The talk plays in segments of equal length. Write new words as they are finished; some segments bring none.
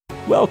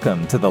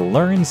Welcome to the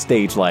Learn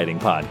Stage Lighting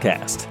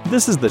Podcast.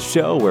 This is the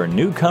show where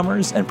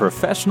newcomers and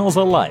professionals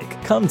alike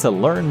come to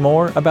learn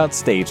more about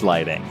stage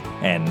lighting.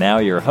 And now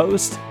your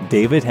host,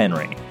 David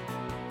Henry.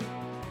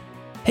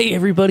 Hey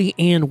everybody,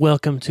 and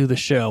welcome to the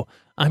show.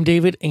 I'm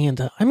David,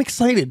 and I'm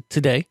excited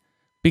today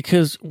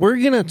because we're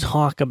going to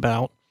talk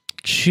about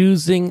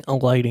choosing a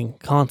lighting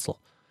console.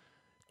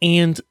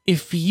 And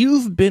if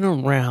you've been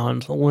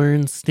around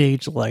Learn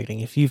Stage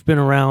Lighting, if you've been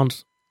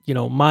around,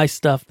 my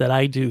stuff that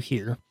I do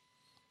here,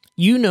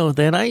 you know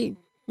that I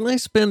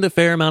spend a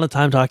fair amount of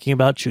time talking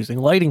about choosing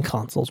lighting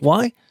consoles.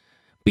 Why?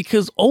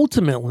 Because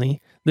ultimately,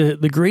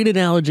 the great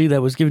analogy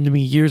that was given to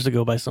me years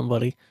ago by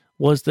somebody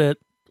was that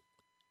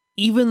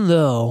even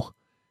though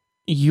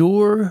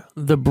you're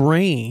the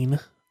brain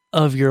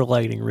of your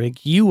lighting rig,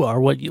 you are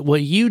what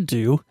you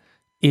do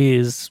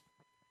is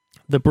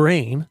the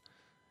brain.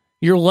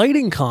 Your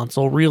lighting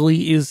console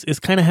really is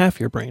kind of half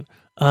your brain.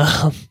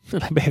 I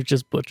may have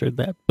just butchered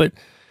that, but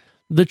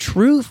the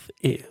truth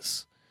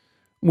is,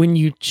 when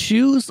you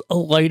choose a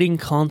lighting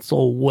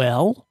console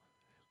well,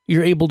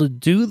 you're able to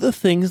do the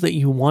things that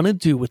you want to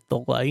do with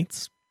the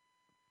lights,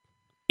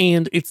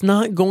 and it's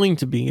not going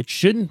to be, it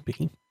shouldn't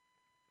be,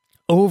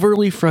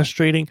 overly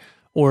frustrating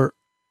or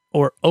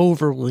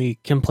overly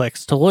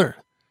complex to learn.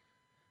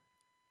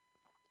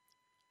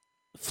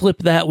 Flip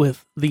that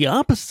with the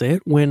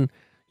opposite. When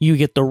you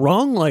get the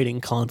wrong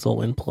lighting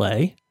console in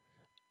play,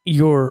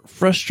 you're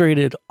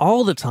frustrated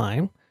all the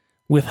time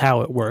with how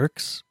it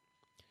works.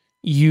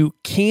 You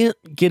can't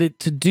get it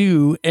to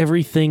do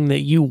everything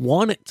that you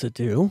want it to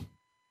do.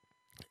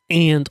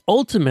 And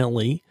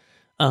ultimately,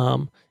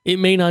 it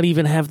may not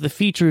even have the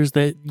features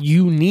that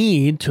you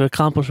need to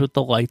accomplish with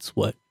the lights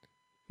what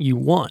you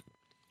want.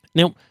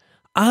 Now,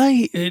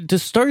 to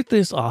start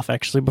this off,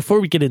 actually, before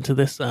we get into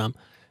this,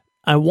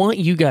 I want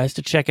you guys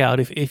to check out,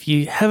 if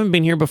you haven't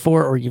been here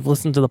before or you've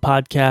listened to the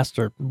podcast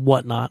or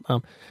whatnot,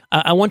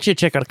 I want you to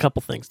check out a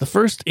couple things. The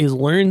first is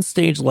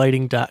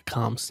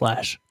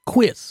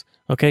learnstagelighting.com/quiz.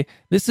 Okay,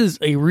 this is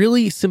a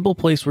really simple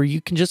place where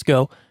you can just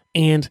go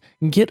and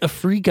get a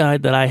free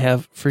guide that I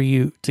have for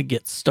you to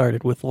get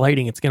started with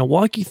lighting. It's going to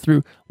walk you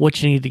through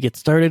what you need to get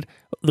started.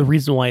 The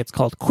reason why it's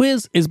called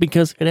quiz is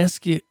because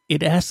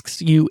it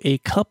asks you a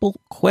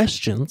couple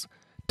questions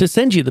to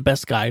send you the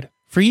best guide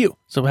for you.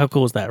 So how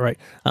cool is that, right?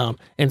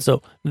 And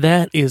so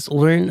that is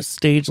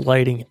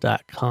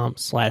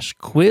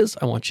learnstagelighting.com/quiz.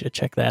 I want you to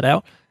check that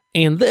out.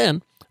 And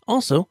then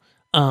also,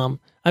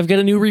 I've got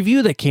a new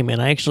review that came in.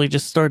 I actually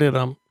just started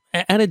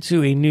added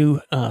to a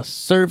new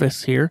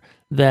service here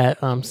that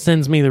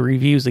sends me the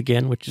reviews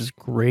again, which is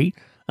great.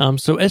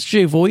 So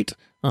SJ Voigt,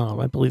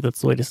 I believe that's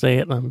the way to say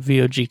it,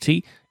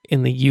 VOGT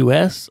in the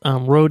US,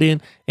 wrote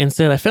in and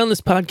said, I found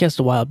this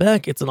podcast a while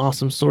back. It's an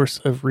awesome source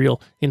of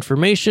real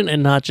information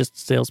and not just a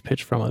sales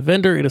pitch from a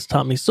vendor. It has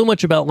taught me so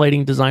much about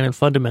lighting design and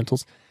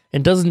fundamentals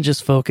and doesn't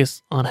just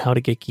focus on how to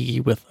get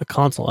geeky with a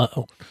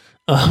console.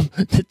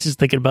 Just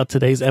thinking about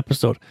today's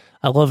episode.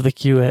 I love the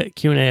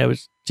Q&A. I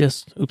was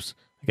just,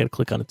 I got to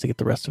click on it to get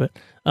the rest of it.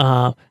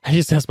 I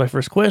just asked my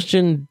first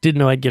question. Didn't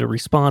know I'd get a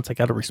response. I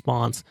got a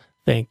response.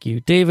 Thank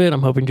you, David.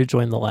 I'm hoping to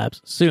join the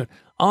labs soon.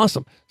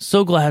 Awesome.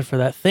 So glad for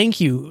that.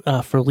 Thank you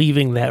for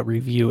leaving that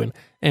review.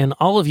 And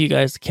all of you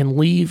guys can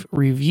leave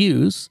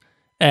reviews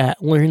at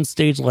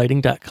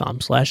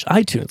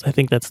learnstagelighting.com/iTunes. I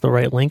think that's the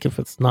right link. If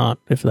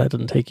that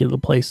doesn't take you to the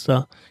place,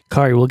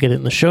 Kari will get it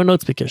in the show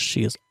notes because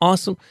she is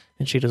awesome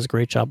and she does a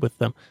great job with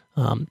them.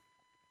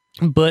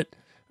 But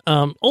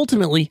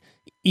ultimately,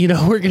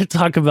 we're going to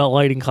talk about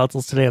lighting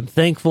consoles today. I'm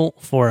thankful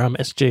for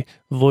SJ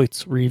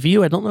Voigt's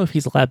review. I don't know if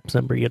he's a lab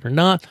member yet or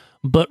not,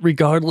 but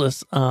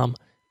regardless,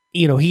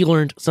 he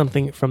learned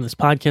something from this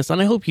podcast,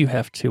 and I hope you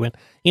have too. And,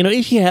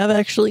 if you have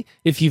actually,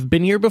 if you've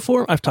been here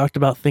before, I've talked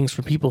about things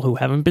for people who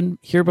haven't been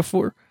here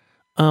before.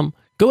 Go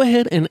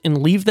ahead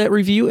and leave that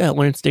review at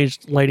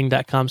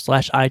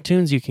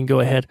learnstagelighting.com/iTunes. You can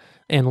go ahead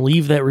and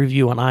leave that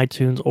review on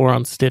iTunes or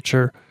on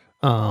Stitcher.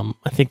 I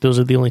think those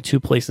are the only two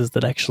places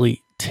that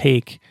actually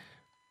take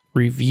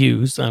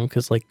reviews,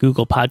 because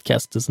Google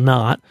Podcast does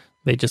not.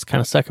 They just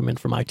kind of suck them in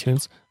from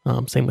iTunes.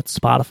 Same with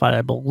Spotify,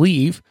 I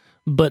believe.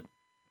 But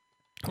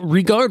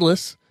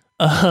regardless,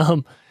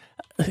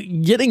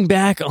 getting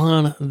back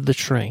on the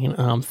train,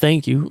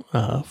 thank you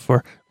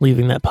for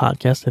leaving that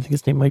podcast. I think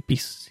his name might be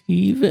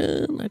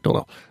Steven. I don't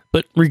know.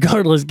 But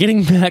regardless,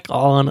 getting back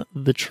on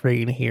the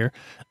train here.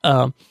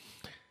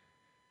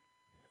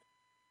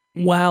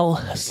 While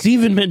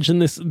Steven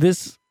mentioned this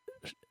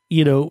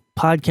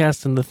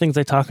podcast and the things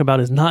I talk about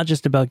is not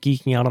just about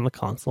geeking out on the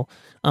console.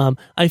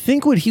 I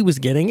think what he was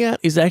getting at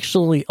is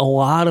actually a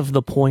lot of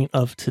the point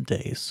of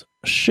today's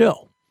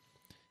show.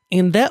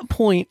 And that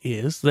point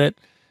is that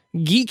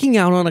geeking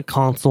out on a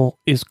console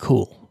is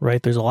cool,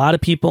 right? There's a lot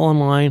of people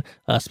online,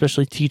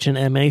 especially teaching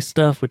MA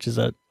stuff, which is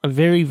a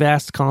very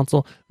vast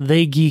console.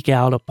 They geek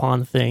out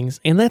upon things,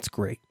 and that's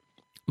great.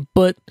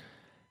 But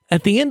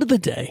at the end of the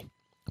day,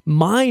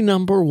 my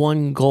number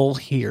one goal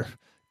here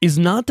is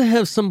not to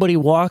have somebody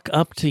walk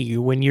up to you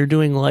when you're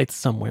doing lights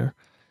somewhere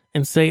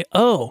and say,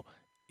 oh,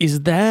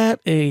 is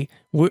that a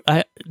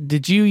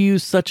did you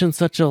use such and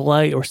such a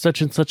light or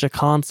such and such a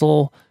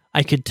console?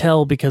 I could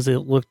tell because it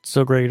looked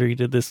so great, or you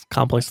did this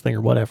complex thing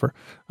or whatever.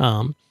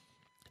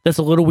 That's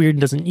a little weird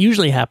and doesn't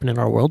usually happen in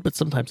our world, but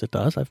sometimes it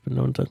does. I've been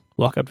known to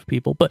walk up to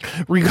people, but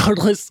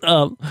regardless,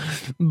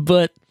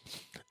 but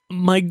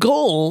my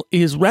goal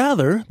is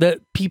rather that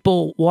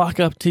people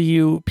walk up to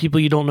you, people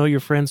you don't know, your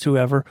friends,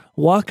 whoever,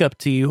 walk up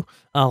to you,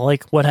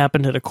 like what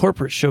happened at a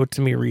corporate show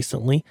to me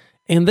recently,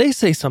 and they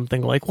say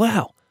something like,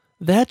 wow,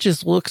 that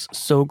just looks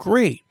so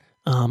great.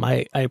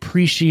 I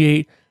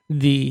appreciate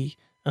the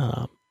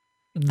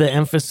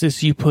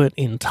emphasis you put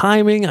in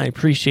timing. I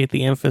appreciate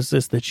the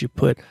emphasis that you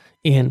put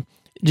in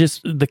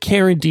just the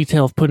care and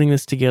detail of putting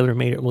this together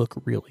made it look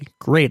really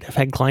great. I've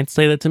had clients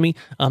say that to me.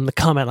 The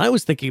comment I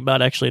was thinking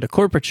about actually at a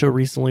corporate show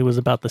recently was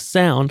about the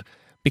sound,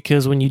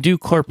 because when you do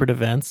corporate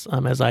events,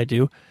 as I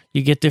do,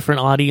 you get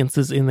different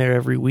audiences in there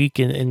every week,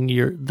 and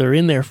they're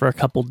in there for a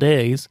couple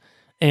days.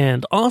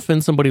 And often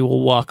somebody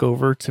will walk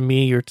over to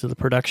me or to the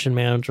production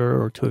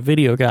manager or to a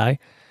video guy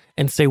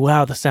and say,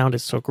 wow, the sound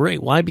is so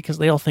great. Why? Because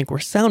they all think we're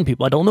sound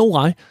people. I don't know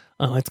why.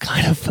 It's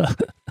kind of,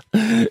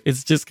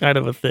 it's just kind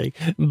of a thing.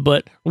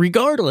 But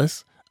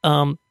regardless,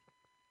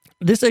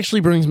 this actually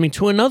brings me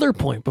to another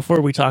point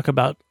before we talk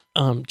about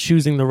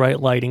choosing the right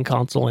lighting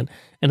console and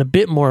a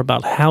bit more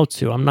about how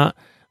to. I'm not,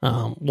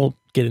 we'll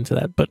get into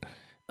that. But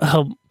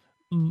kind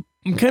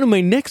of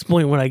my next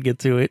point when I get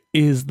to it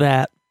is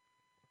that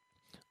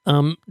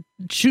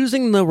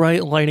choosing the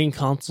right lighting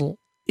console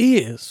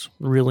is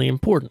really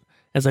important.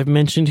 As I've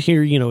mentioned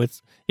here,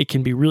 it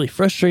can be really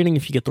frustrating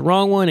if you get the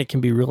wrong one. It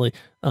can be really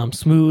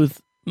smooth,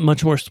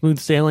 much more smooth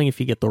sailing if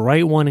you get the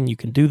right one and you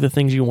can do the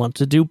things you want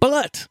to do.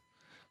 But,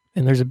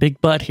 and there's a big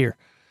but here.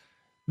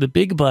 The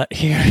big but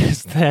here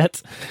is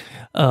that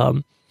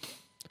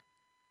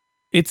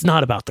it's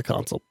not about the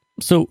console.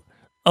 So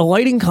a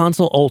lighting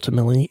console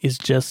ultimately is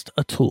just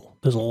a tool.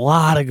 There's a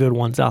lot of good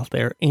ones out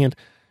there. And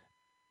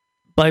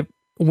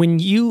when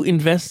you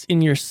invest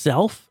in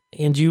yourself,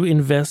 and you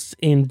invest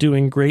in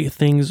doing great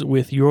things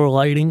with your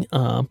lighting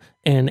and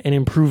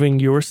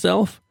improving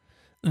yourself,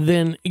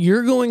 then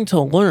you're going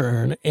to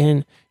learn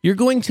and you're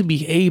going to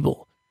be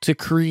able to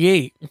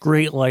create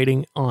great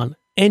lighting on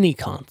any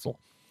console.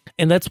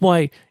 And that's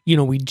why,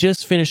 we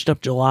just finished up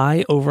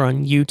July over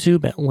on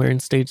YouTube at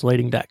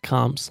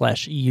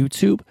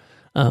learnstagelighting.com/YouTube.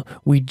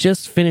 We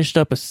just finished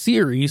up a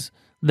series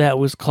that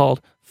was called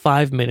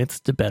 5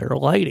 Minutes to Better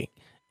Lighting.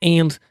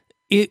 And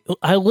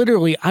I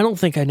don't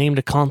think I named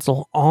a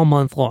console all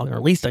month long, or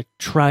at least I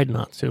tried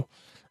not to.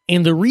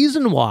 And the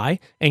reason why,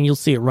 and you'll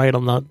see it right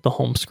on the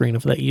home screen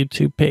of that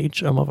YouTube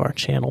page of our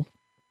channel.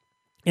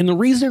 And the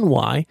reason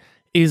why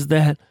is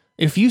that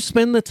if you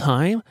spend the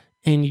time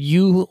and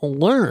you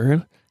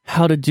learn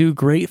how to do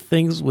great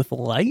things with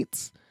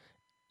lights,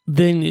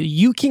 then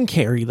you can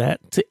carry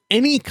that to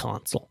any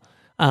console.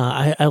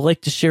 I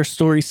like to share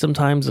stories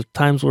sometimes of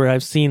times where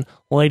I've seen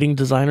lighting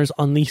designers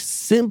on the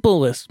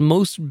simplest,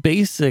 most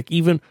basic,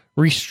 even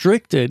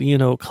restricted,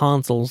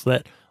 consoles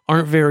that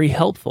aren't very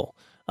helpful.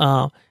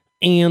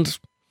 And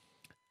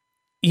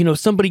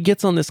somebody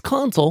gets on this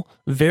console,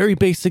 very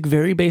basic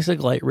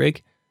light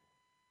rig,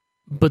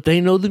 but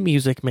they know the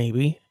music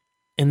maybe,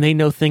 and they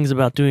know things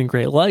about doing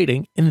great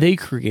lighting, and they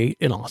create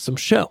an awesome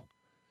show.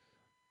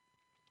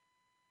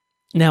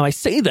 Now, I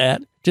say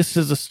that just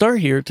as a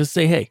start here to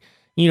say, hey,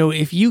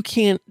 if you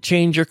can't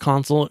change your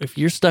console, if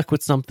you're stuck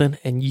with something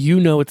and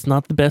it's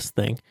not the best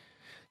thing,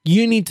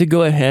 you need to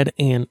go ahead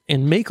and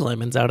make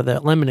lemons out of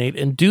that lemonade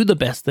and do the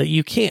best that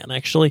you can.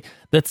 Actually,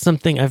 that's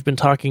something I've been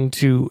talking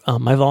to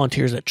my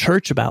volunteers at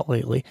church about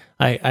lately.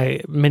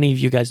 Many of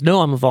you guys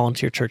know I'm a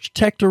volunteer church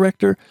tech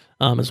director,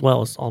 as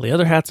well as all the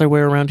other hats I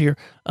wear around here.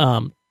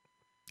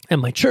 At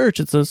my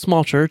church, it's a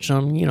small church,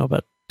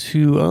 about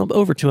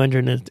over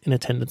 200 in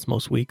attendance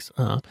most weeks.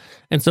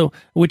 And so,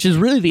 which is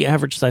really the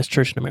average size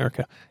church in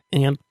America.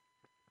 And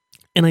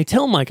I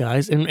tell my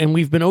guys, and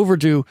we've been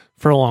overdue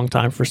for a long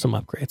time for some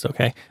upgrades,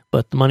 okay?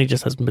 But the money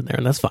just hasn't been there,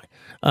 and that's fine.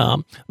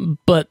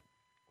 But,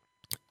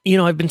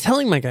 I've been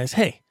telling my guys,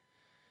 hey,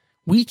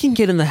 I can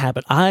get in the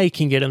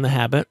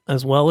habit,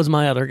 as well as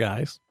my other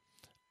guys,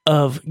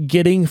 of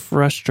getting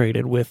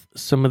frustrated with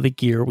some of the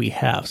gear we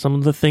have, some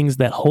of the things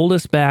that hold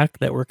us back,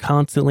 that we're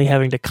constantly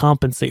having to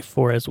compensate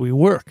for as we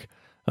work.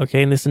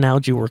 Okay, and this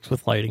analogy works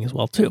with lighting as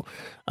well too.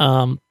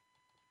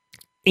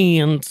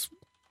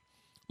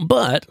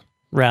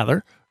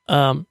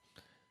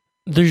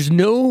 There's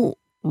no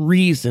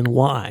reason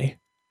why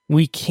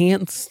we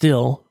can't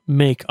still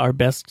make our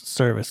best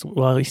service,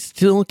 while we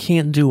still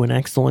can't do an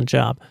excellent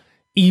job,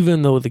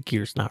 even though the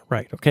gear's not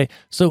right. Okay,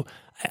 so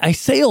I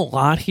say a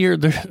lot here.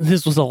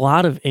 This was a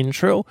lot of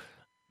intro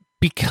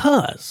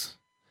because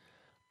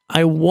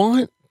I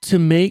want to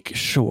make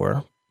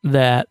sure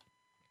that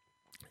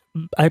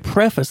I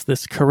preface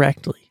this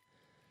correctly,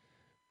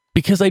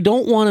 because I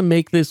don't want to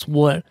make this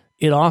what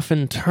it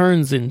often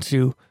turns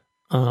into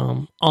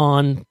on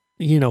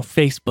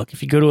Facebook.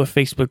 If you go to a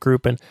Facebook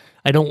group, and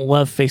I don't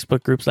love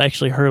Facebook groups. I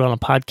actually heard on a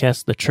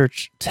podcast, the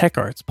Church Tech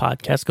Arts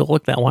podcast. Go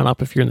look that one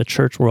up if you're in the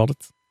church world.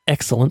 It's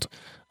excellent.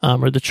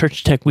 or the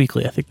Church Tech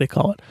Weekly, I think they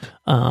call it.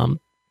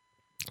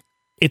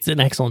 It's an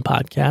excellent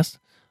podcast,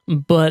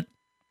 but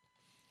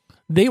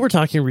they were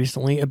talking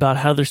recently about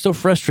how they're so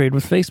frustrated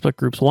with Facebook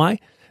groups. Why?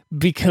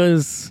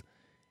 Because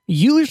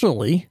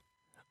usually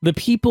the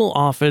people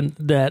often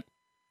that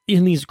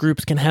in these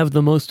groups can have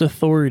the most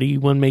authority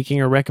when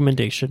making a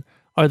recommendation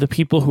are the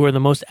people who are the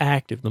most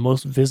active, the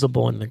most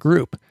visible in the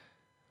group.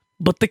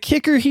 But the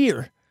kicker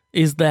here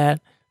is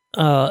that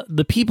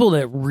the people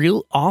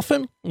that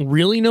often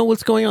really know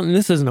what's going on, and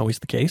this isn't always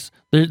the case,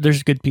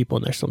 there's good people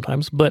in there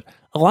sometimes, but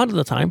a lot of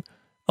the time,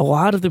 a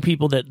lot of the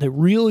people that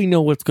really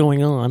know what's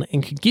going on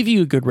and can give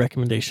you a good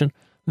recommendation,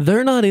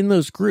 they're not in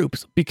those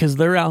groups because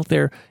they're out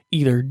there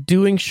either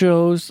doing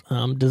shows,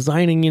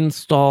 designing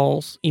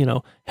installs,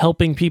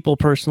 helping people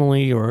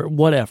personally or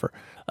whatever.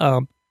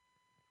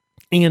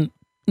 And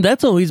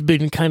that's always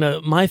been kind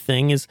of my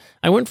thing. Is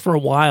I went for a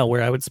while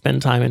where I would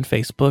spend time in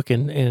Facebook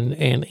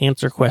and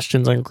answer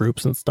questions on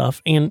groups and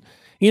stuff. And,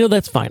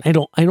 that's fine. I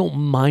don't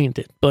mind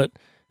it. But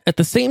at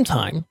the same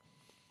time,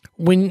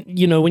 when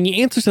you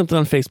answer something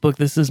on Facebook,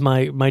 this is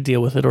my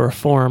deal with it, or a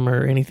forum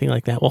or anything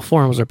like that. Well,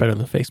 forums are better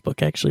than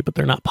Facebook actually, but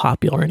they're not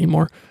popular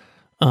anymore.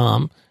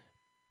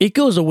 It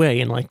goes away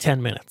in like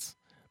 10 minutes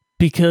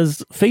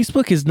because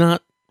Facebook is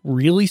not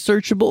really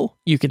searchable.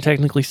 You can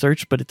technically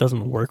search, but it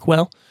doesn't work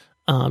well.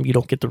 You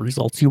don't get the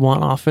results you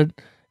want off it.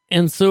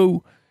 And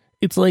so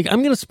it's like,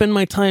 I'm going to spend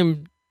my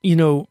time,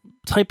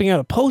 typing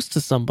out a post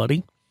to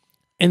somebody.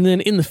 And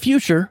then in the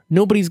future,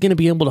 nobody's going to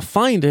be able to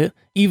find it,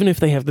 even if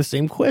they have the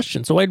same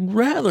question. So I'd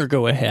rather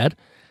go ahead,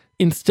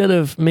 instead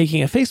of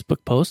making a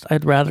Facebook post,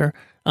 I'd rather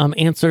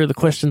answer the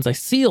questions I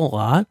see a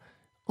lot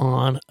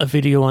on a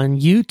video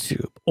on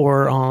YouTube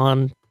or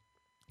on,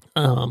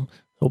 oh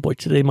boy,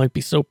 today might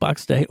be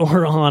Soapbox Day,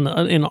 or on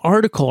an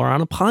article or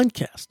on a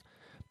podcast.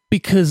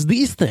 Because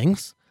these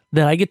things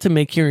that I get to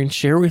make here and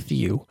share with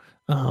you,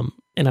 and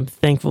I'm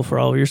thankful for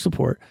all of your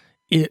support,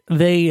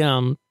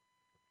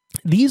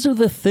 these are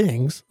the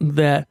things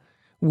that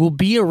will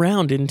be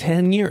around in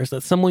 10 years,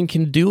 that someone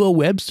can do a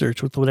web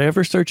search with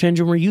whatever search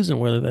engine we're using,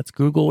 whether that's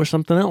Google or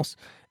something else,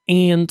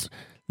 and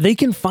they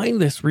can find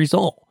this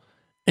result.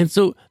 And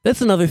so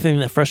that's another thing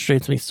that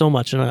frustrates me so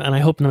much, and I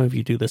hope none of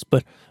you do this,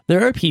 but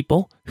there are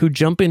people who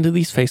jump into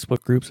these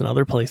Facebook groups and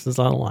other places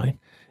online,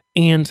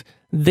 and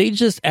they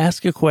just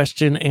ask a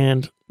question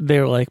and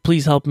they're like,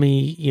 please help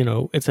me,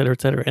 et cetera,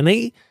 et cetera. And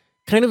they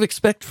kind of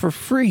expect for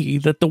free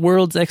that the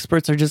world's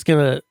experts are just going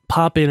to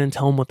pop in and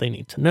tell them what they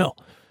need to know.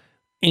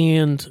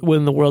 And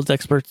when the world's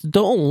experts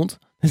don't,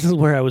 this is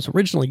where I was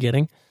originally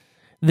getting,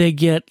 they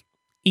get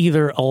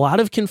either a lot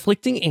of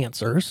conflicting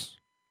answers,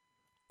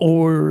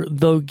 or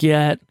they'll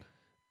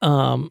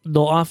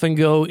often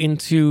go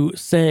into,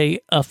 say,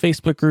 a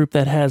Facebook group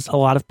that has a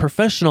lot of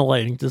professional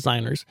lighting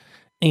designers,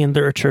 and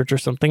they're a church or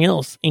something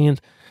else. And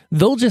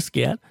they'll just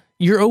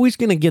you're always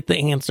going to get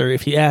the answer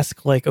if you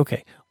ask, like,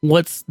 okay,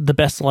 what's the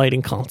best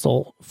lighting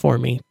console for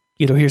me?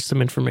 Here's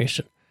some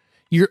information.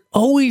 You're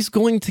always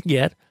going to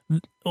get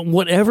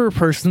whatever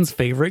person's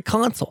favorite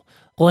console.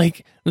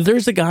 Like,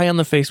 there's a guy on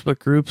the Facebook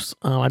groups,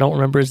 I don't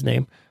remember his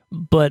name,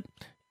 but,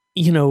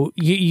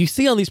 you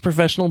see all these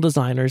professional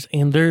designers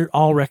and they're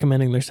all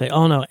recommending, they say,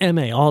 oh no,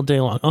 MA all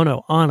day long. Oh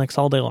no, Onyx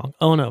all day long.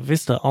 Oh no,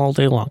 Vista all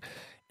day long.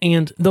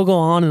 And they'll go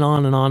on and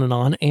on and on and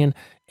on and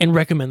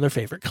recommend their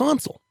favorite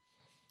console.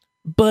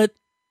 But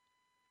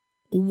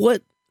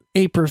what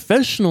a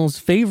professional's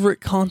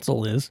favorite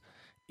console is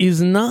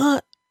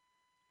not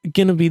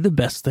going to be the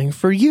best thing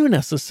for you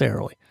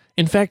necessarily.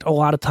 In fact, a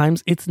lot of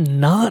times it's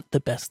not the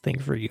best thing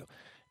for you.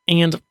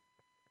 And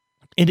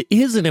it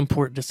is an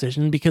important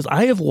decision because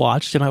I have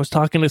watched, and I was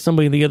talking to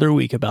somebody the other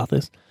week about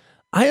this,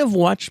 I have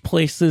watched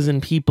places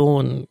and people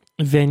and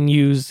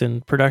venues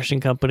and production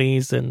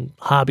companies and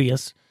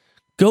hobbyists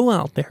go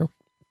out there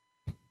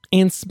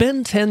and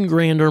spend 10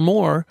 grand or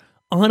more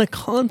on a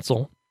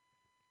console,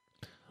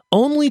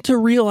 only to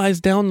realize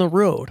down the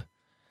road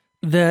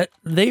that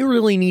they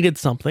really needed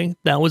something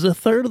that was a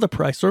third of the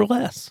price or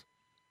less.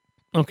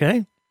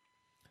 Okay?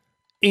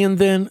 And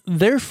then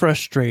they're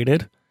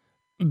frustrated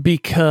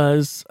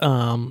because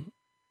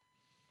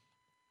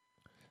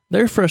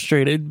they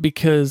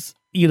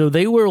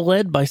were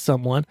led by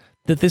someone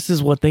that this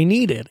is what they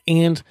needed.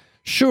 And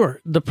sure,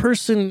 the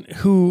person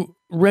who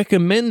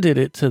recommended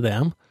it to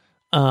them,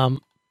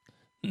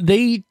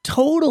 they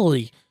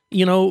totally,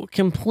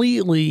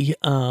 completely,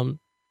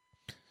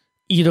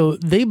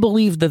 they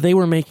believed that they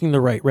were making the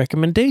right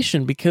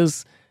recommendation,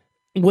 because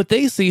what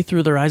they see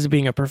through their eyes of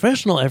being a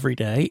professional every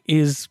day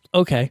is,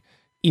 okay,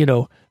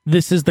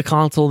 this is the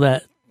console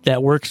that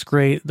works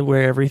great,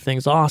 where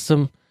everything's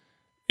awesome,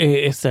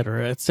 et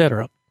cetera, et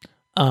cetera.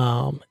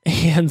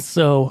 And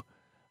so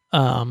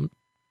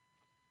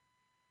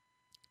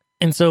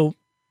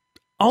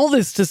all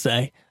this to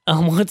say,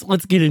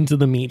 let's get into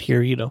the meat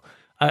here.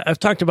 I've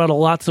talked about a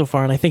lot so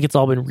far, and I think it's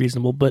all been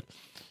reasonable, but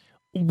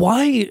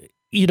why,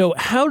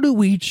 how do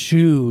we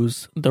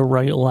choose the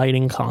right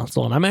lighting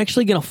console? And I'm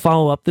actually going to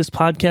follow up this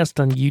podcast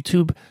on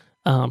YouTube,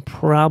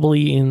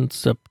 probably in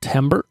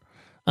September,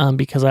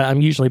 because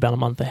I'm usually about a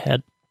month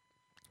ahead.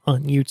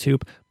 on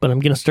YouTube, but I'm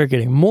going to start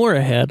getting more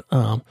ahead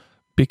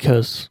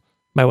because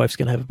my wife's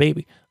going to have a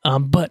baby.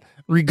 But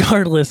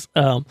regardless,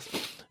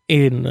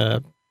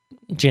 in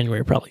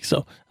January probably,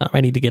 so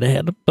I need to get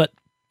ahead. But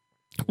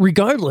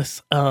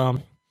regardless,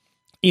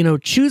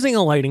 choosing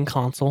a lighting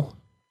console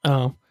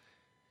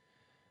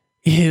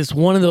is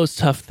one of those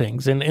tough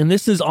things. And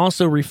this is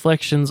also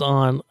reflections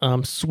on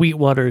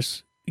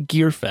Sweetwater's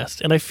Gear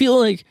Fest. And I feel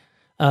like,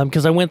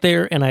 because I went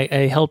there and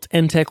I helped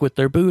NTech with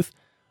their booth,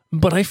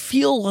 but I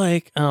feel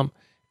like,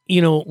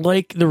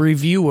 like the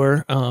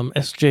reviewer,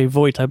 SJ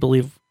Voigt, I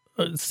believe,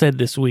 said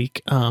this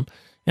week, and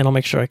I'll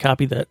make sure I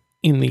copy that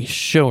in the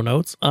show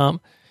notes.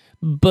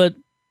 But,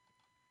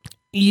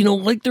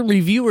 like the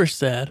reviewer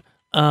said,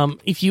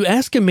 if you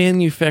ask a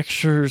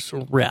manufacturer's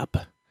rep,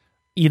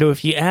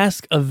 if you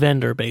ask a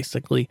vendor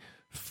basically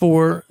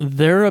for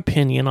their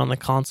opinion on the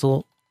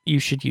console you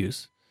should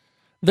use,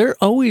 they're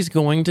always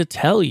going to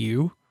tell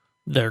you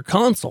their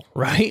console,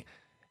 right?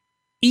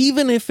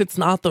 Even if it's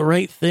not the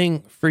right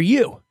thing for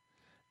you.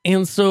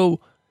 And so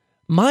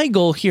my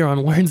goal here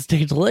on Learn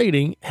Stage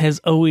Lighting has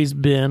always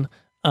been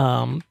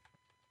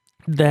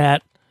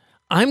that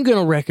I'm going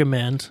to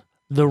recommend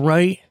the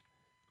right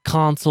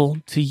console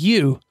to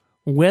you,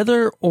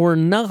 whether or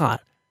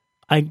not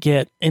I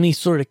get any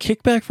sort of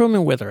kickback from it,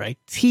 whether I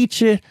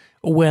teach it,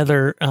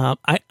 whether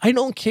I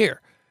don't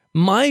care.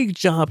 My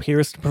job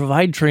here is to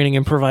provide training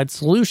and provide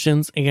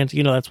solutions, and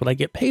that's what I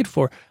get paid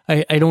for.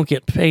 I don't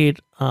get paid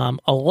a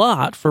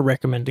lot for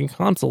recommending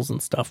consoles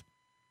and stuff.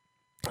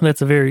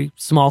 That's a very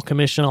small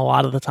commission a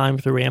lot of the time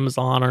through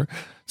Amazon or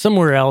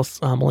somewhere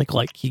else.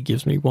 Like he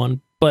gives me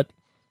one. But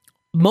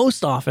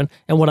most often,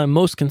 and what I'm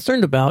most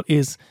concerned about,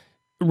 is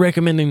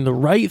recommending the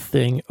right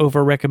thing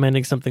over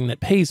recommending something that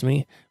pays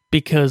me,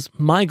 because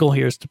my goal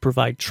here is to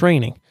provide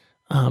training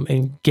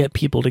and get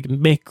people to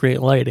make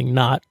great lighting,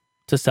 not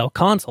to sell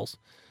consoles.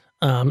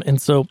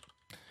 And so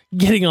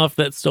getting off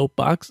that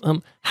soapbox,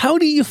 how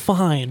do you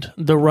find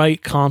the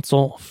right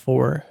console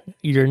for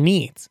your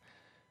needs?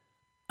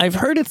 I've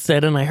heard it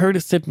said, and I heard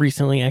it said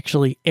recently,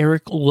 actually,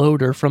 Eric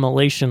Loader from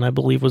Elation, I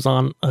believe, was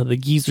on the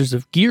Geezers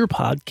of Gear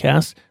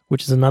podcast,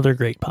 which is another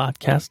great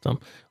podcast.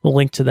 We'll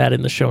link to that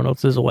in the show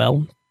notes as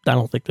well. I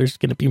don't think there's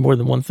going to be more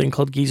than one thing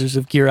called Geezers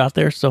of Gear out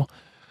there. So,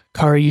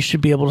 Kari, you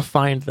should be able to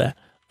find that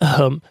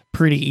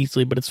pretty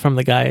easily, but it's from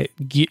the guys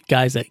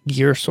at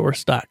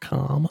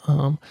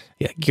gearsource.com.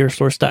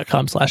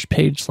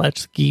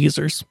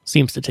 Gearsource.com/page/geezers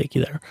seems to take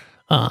you there.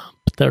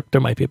 But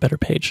there might be a better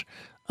page.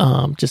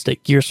 Just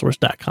at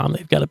gearsource.com,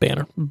 they've got a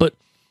banner. But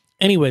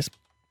anyways,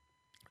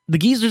 the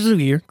Geezers of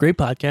Gear, great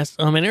podcast.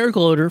 And Eric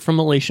Loader from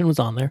Elation was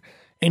on there,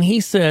 and he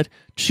said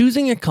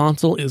choosing a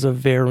console is a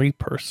very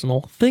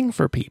personal thing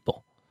for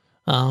people.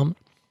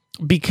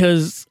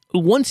 Because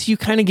once you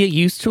kind of get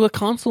used to a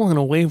console and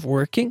a way of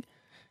working,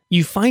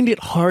 you find it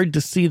hard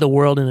to see the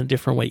world in a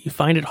different way. You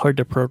find it hard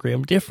to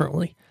program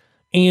differently.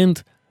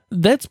 And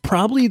that's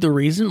probably the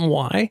reason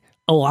why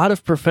a lot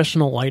of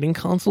professional lighting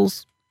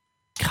consoles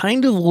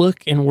kind of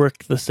look and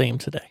work the same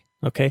today.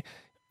 Okay.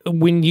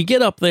 When you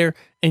get up there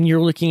and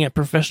you're looking at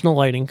professional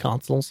lighting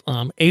consoles,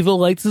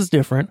 Avolites is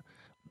different,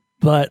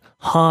 but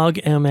Hog,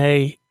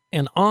 MA,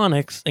 and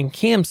Onyx and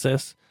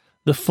Camsys,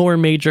 the four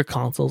major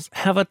consoles,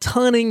 have a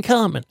ton in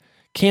common.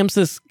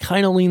 Camsys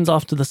kind of leans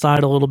off to the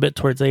side a little bit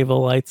towards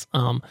Avolites,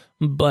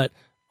 but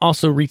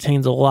also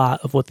retains a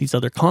lot of what these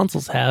other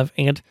consoles have.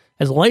 And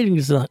as a lighting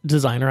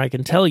designer, I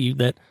can tell you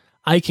that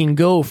I can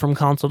go from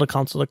console to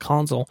console to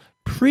console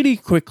pretty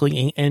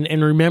quickly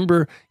and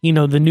remember, the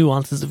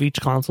nuances of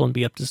each console and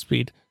be up to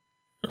speed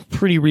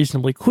pretty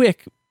reasonably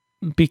quick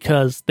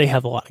because they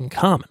have a lot in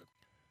common.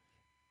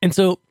 And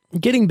so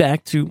getting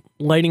back to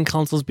lighting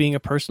consoles being a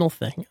personal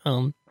thing,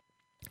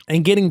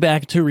 and getting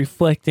back to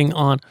reflecting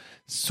on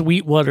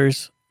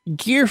Sweetwater's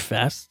Gear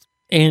Fest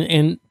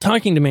and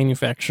talking to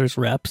manufacturers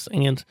reps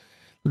and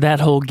that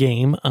whole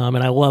game. And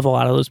I love a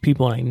lot of those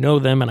people and I know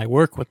them and I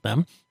work with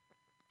them.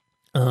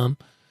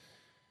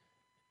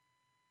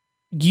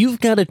 You've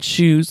got to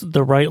choose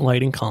the right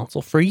lighting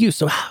console for you.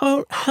 So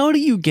how do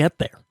you get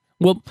there?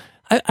 Well,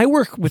 I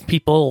work with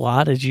people a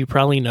lot, as you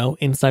probably know,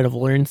 inside of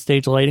Learn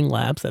Stage Lighting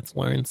Labs. That's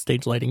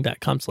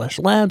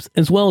learnstagelighting.com/labs,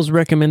 as well as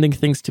recommending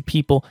things to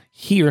people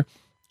here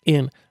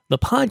in the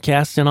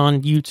podcast and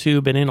on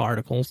YouTube and in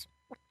articles.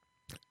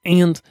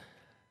 And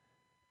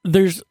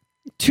there's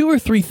 2 or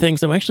 3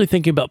 things I'm actually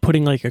thinking about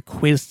putting like a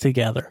quiz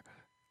together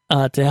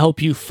to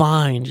help you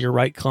find your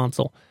right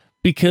console.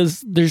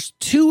 Because there's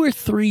 2 or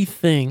 3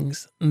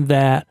 things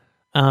that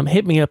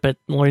hit me up at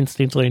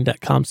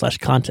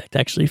learnstagelighting.com/contact.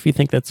 Actually, if you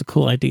think that's a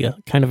cool idea,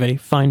 kind of a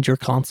find your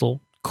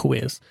console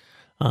quiz.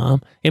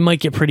 It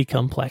might get pretty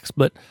complex,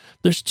 but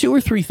there's 2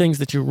 or 3 things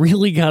that you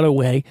really got to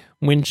weigh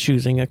when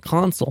choosing a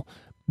console.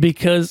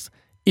 Because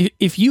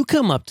if you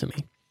come up to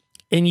me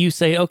and you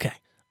say, okay,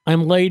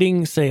 I'm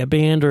lighting, say, a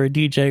band or a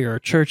DJ or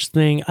a church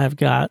thing. I've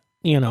got,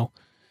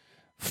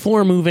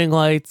 4 moving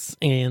lights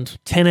and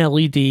 10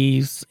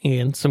 LEDs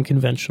and some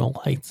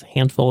conventional lights, a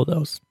handful of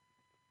those.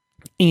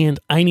 And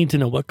I need to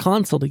know what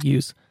console to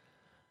use.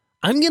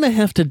 I'm going to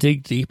have to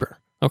dig deeper,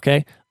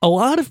 okay? a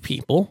lot of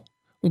people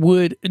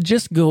would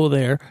just go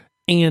there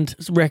and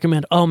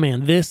recommend, oh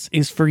man, this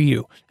is for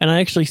you. And I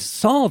actually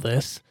saw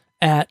this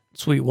at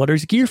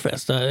Sweetwater's Gear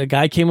Fest. A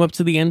guy came up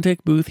to the NTEC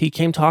booth. He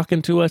came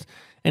talking to us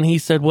and he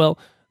said, well,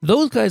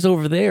 those guys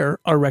over there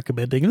are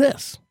recommending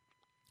this.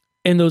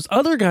 And those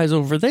other guys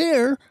over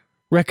there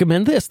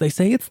recommend this. They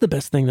say it's the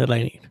best thing that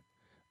I need.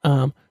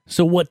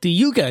 So what do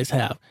you guys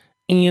have?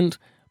 And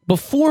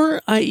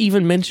before I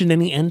even mentioned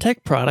any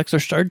NTEC products or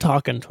started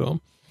talking to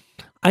him,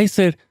 I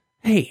said,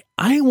 hey,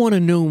 I want to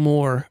know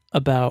more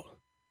about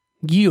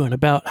you and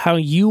about how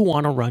you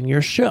want to run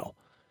your show.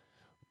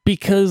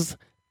 Because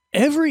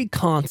every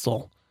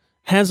console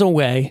has a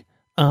way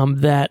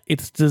that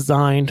it's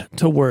designed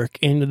to work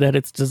and that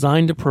it's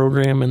designed to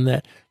program and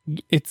that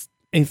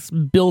it's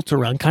built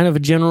around kind of a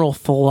general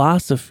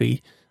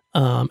philosophy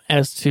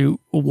as to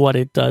what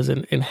it does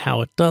and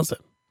how it does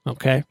it.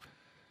 Okay.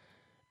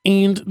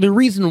 And the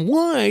reason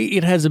why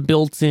it has a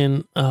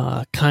built-in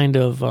kind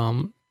of,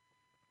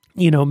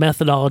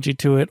 methodology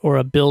to it or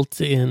a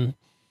built-in,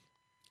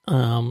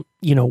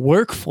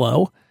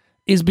 workflow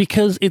is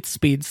because it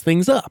speeds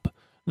things up.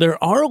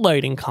 There are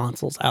lighting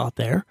consoles out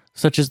there,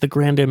 such as the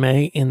Grand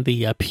MA and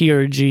the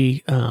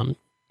PRG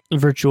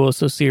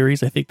Virtuoso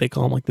series. I think they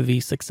call them like the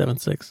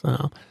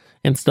V676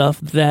 and stuff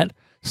that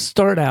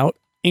start out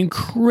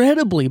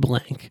incredibly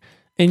blank.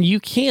 And you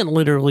can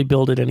literally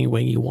build it any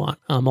way you want.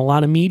 A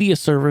lot of media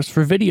servers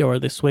for video are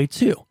this way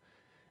too.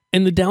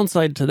 And the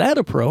downside to that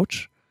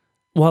approach,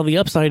 while the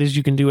upside is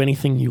you can do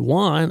anything you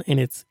want and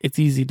it's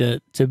easy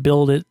to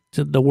build it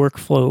to the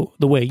workflow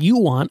the way you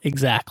want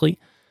exactly,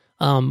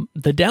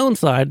 the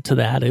downside to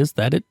that is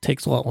that it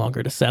takes a lot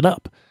longer to set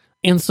up.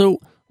 And so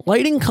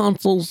lighting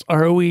consoles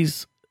are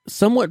always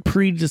somewhat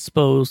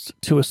predisposed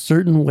to a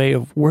certain way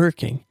of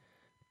working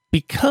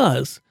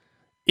because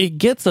it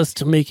gets us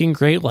to making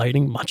great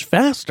lighting much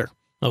faster.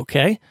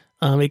 Okay.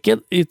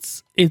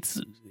 It's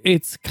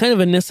kind of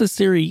a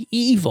necessary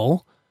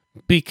evil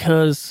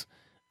because,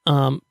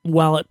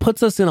 while it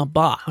puts us in a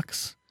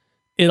box,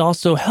 it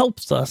also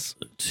helps us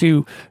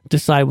to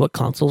decide what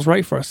console's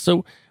right for us.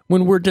 So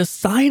when we're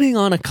deciding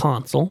on a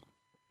console,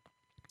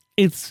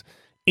 it's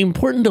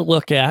important to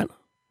look at,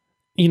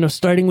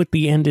 starting with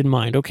the end in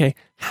mind. Okay.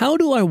 How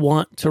do I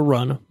want to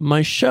run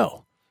my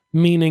show?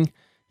 Meaning,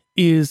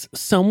 is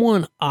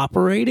someone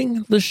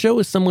operating the show?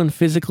 Is someone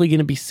physically going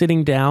to be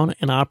sitting down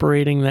and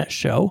operating that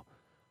show?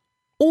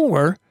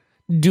 Or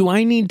do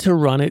I need to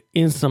run it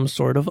in some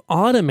sort of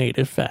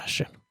automated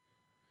fashion?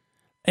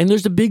 And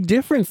there's a big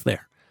difference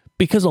there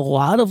because a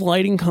lot of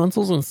lighting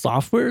consoles and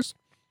softwares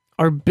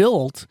are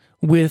built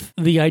with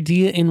the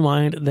idea in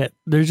mind that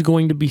there's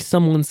going to be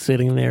someone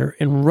sitting there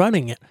and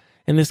running it.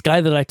 And this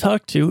guy that I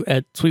talked to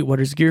at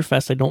Sweetwater's Gear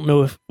Fest, I don't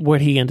know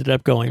what he ended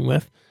up going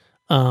with.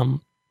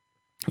 That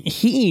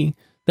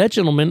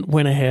gentleman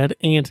went ahead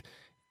and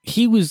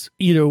he was,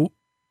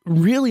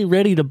 really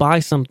ready to buy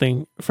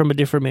something from a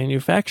different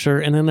manufacturer.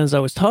 And then as I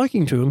was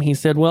talking to him, he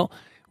said, well,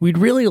 we'd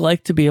really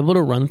like to be able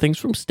to run things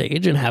from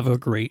stage and have a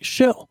great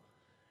show.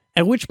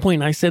 At which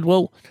point I said,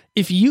 well,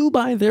 if you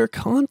buy their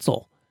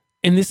console,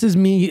 and this is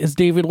me as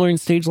David Learn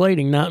Stage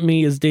Lighting, not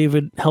me as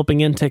David helping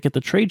NTEC at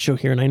the trade show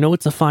here. And I know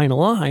it's a fine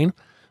line,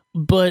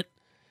 but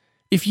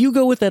if you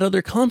go with that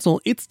other console,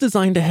 it's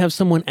designed to have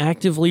someone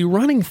actively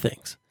running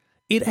things.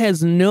 It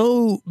has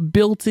no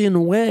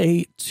built-in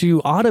way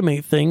to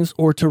automate things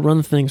or to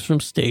run things from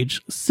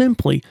stage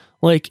simply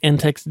like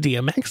NTEC's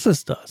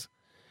DMXs does.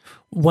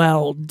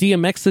 While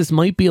DMXs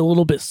might be a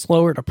little bit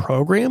slower to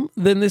program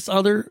than this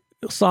other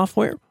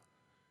software,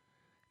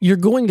 you're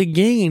going to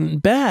gain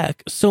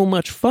back so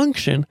much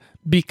function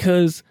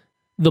because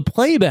the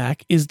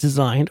playback is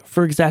designed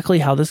for exactly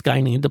how this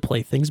guy needed to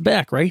play things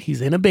back, right?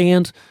 He's in a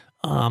band,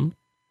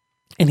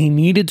 and he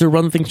needed to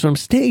run things from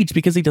stage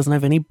because he doesn't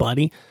have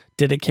anybody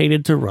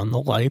dedicated to run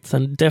the lights,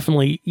 and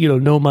definitely,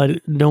 no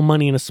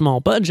money in a small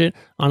budget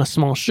on a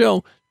small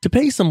show to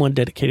pay someone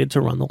dedicated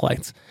to run the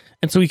lights.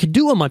 And so he could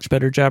do a much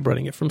better job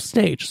running it from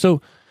stage.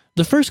 So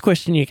the first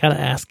question you got to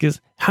ask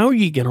is, how are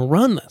you going to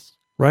run this,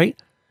 right?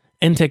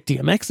 NTEC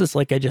DMXs,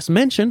 like I just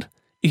mentioned,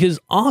 is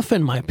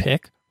often my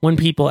pick when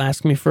people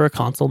ask me for a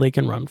console they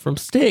can run from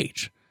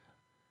stage.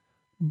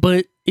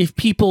 But if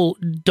people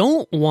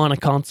don't want a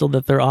console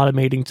that they're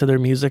automating to their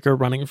music or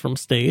running from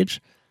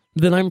stage,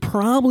 then I'm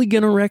probably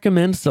going to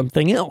recommend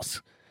something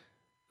else.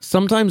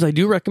 Sometimes I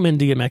do recommend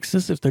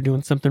DMXs if they're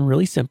doing something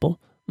really simple,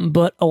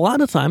 but a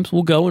lot of times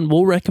we'll go and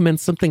we'll recommend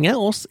something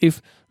else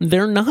if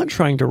they're not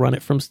trying to run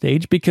it from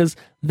stage because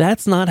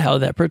that's not how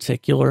that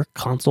particular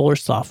console or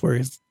software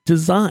is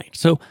designed.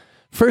 So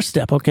first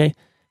step, okay,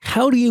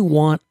 how do you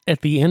want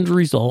at the end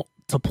result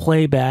to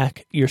play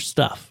back your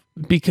stuff?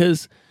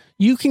 Because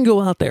you can go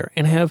out there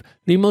and have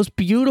the most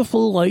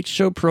beautiful light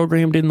show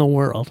programmed in the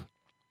world,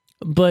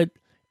 but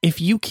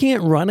if you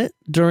can't run it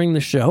during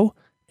the show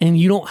and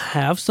you don't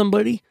have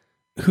somebody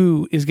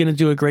who is going to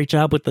do a great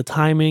job with the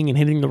timing and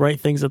hitting the right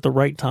things at the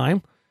right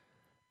time,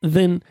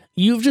 then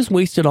you've just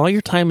wasted all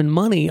your time and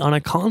money on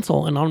a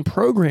console and on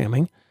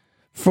programming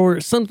for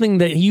something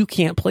that you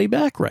can't play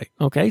back right.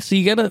 Okay. So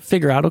you got to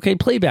figure out, okay,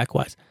 playback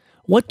wise,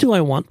 what do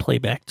I want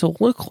playback to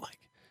look like?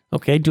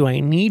 Okay. Do I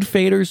need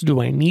faders?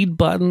 Do I need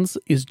buttons?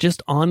 Is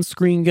just on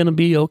screen going to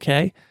be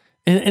okay?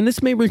 And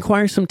this may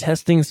require some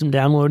testing, some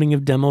downloading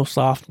of demo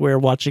software,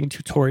 watching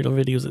tutorial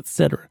videos,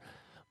 etc.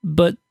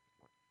 But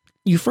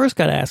you first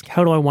got to ask,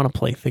 how do I want to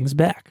play things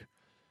back?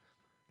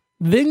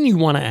 Then you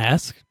want to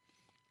ask,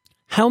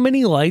 how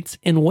many lights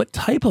and what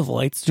type of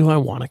lights do I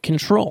want to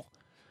control?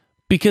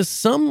 Because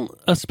some,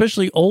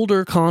 especially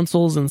older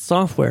consoles and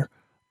software,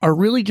 are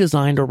really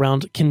designed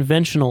around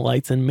conventional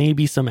lights and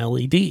maybe some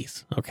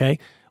LEDs, okay?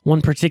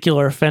 One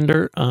particular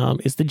offender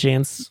is the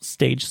Jan's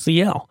Stage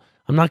CL.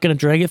 I'm not going to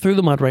drag it through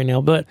the mud right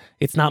now, but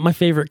it's not my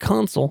favorite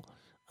console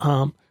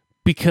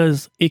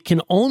because it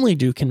can only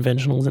do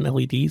conventionals and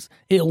LEDs.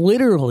 It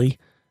literally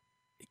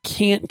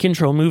can't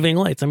control moving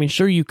lights. I mean,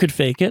 sure, you could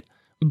fake it,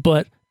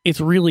 but it's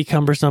really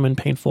cumbersome and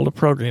painful to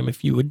program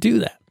if you would do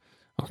that,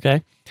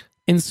 okay?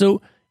 And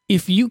so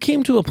if you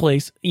came to a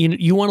place,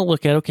 you want to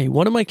look at, okay,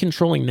 what am I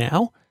controlling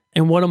now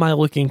and what am I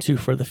looking to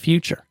for the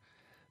future?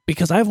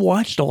 Because I've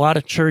watched a lot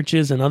of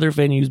churches and other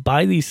venues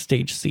buy these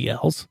Stage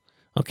CLs.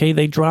 Okay,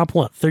 they drop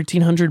what,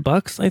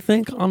 $1,300, I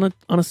think, on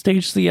a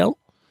Stage CL,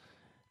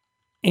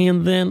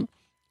 and then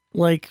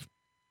like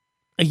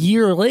a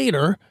year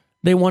later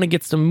they want to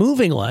get some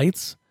moving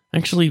lights.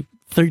 Actually,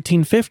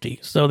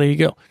 $1,350. So there you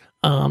go.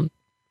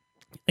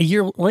 A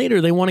year later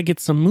they want to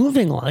get some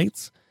moving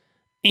lights,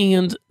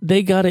 and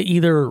they got to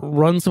either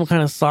run some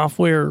kind of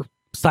software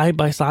side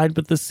by side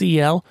with the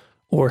CL,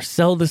 or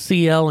sell the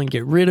CL and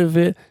get rid of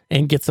it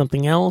and get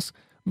something else.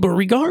 But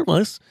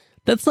regardless,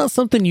 that's not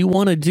something you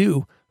want to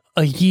do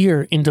a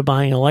year into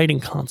buying a lighting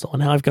console.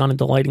 And now I've gone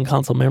into lighting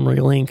console memory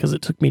lane because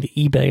it took me to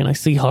eBay and I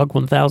see Hog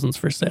 1000s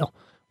for sale.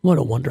 What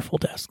a wonderful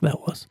desk that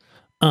was.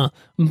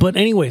 But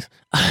anyways,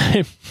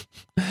 I'm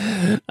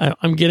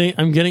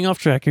getting off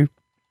track here.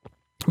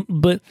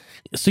 But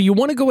so you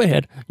want to go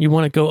ahead, you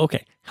want to go,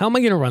 okay, how am I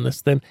going to run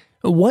this then?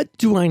 What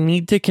do I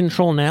need to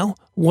control now?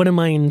 What am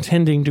I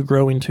intending to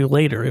grow into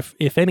later,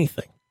 if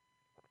anything?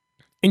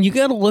 And you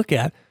got to look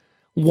at,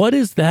 what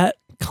is that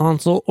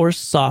console or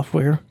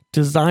software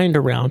designed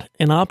around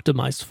and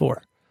optimized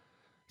for?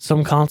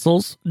 Some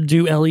consoles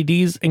do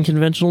LEDs and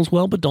conventionals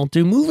well, but don't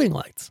do moving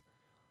lights.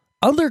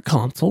 Other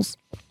consoles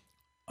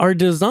are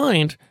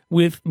designed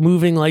with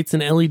moving lights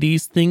and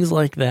LEDs, things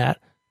like that,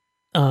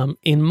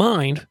 in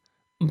mind,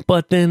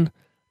 but then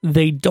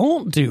they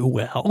don't do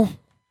well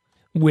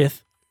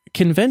with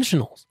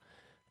conventionals.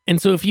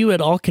 And so if you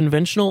had all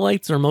conventional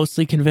lights or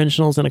mostly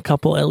conventionals and a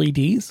couple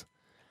LEDs,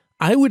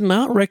 I would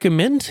not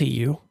recommend to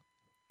you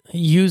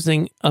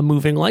using a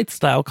moving light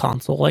style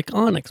console like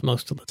Onyx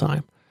most of the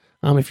time.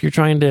 If you're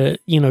trying to,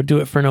 do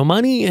it for no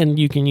money and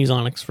you can use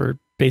Onyx for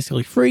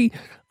basically free,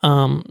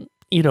 or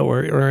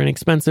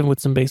inexpensive with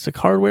some basic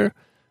hardware,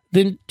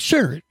 then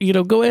sure,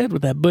 go ahead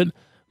with that.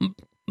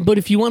 But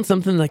if you want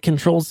something that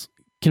controls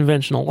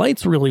conventional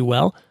lights really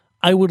well,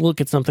 I would look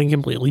at something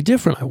completely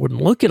different. I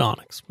wouldn't look at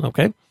Onyx,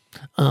 okay?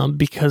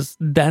 Because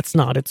that's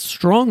not its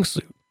strong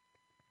suit.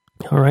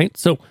 All right,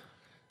 so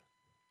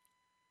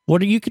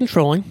what are you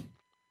controlling?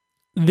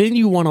 Then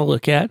you want to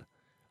look at,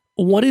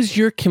 what is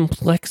your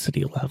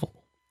complexity level,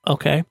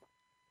 okay?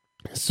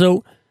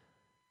 So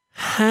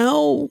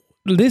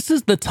this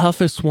is the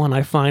toughest one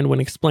I find when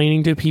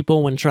explaining to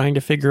people when trying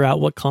to figure out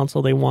what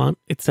console they want,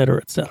 et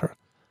cetera, et cetera.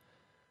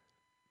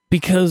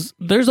 Because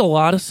there's a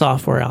lot of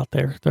software out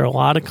there. There are a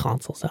lot of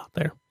consoles out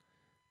there.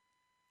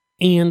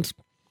 And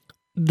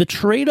the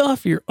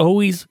trade-off you're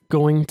always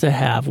going to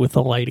have with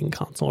a lighting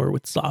console or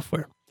with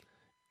software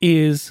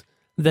is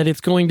that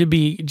it's going to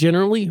be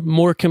generally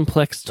more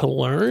complex to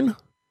learn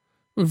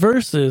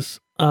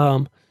versus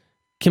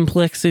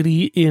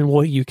complexity in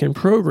what you can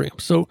program.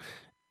 So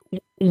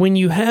when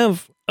you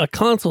have a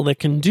console that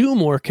can do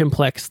more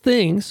complex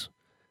things,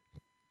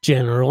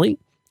 generally,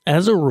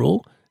 as a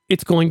rule,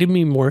 it's going to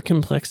be more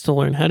complex to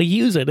learn how to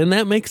use it. And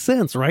that makes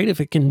sense, right?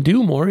 If it can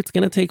do more, it's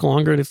going to take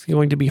longer and it's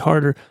going to be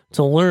harder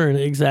to learn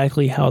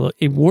exactly how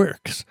it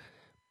works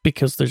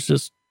because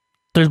there's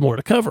more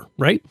to cover,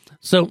 right?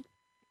 So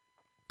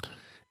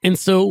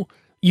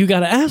you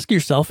got to ask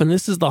yourself, and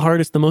this is the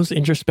hardest, the most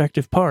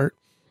introspective part,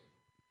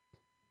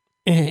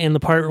 and the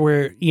part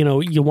where,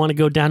 you want to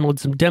go download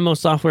some demo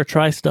software,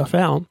 try stuff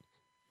out,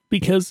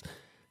 because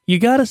you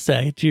got to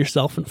say to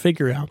yourself and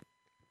figure out,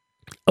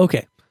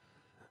 okay,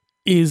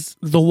 is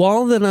the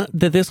wall that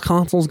this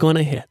console is going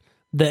to hit,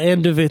 the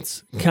end of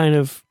its kind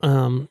of,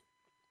 the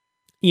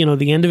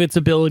end of its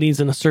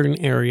abilities in a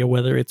certain area,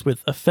 whether it's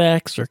with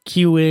effects or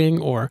cueing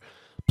or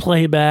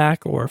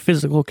playback or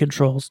physical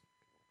controls.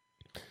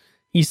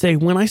 You say,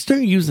 when I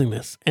start using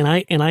this and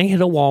I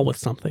hit a wall with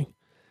something,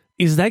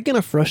 is that going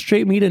to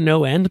frustrate me to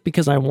no end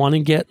because I want to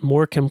get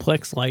more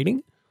complex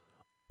lighting?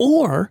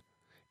 Or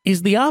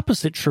is the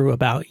opposite true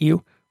about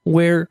you,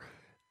 where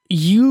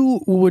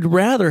you would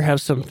rather have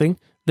something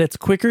that's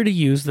quicker to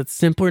use, that's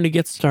simpler to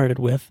get started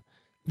with,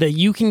 that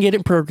you can get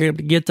it programmed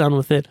to get done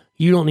with it.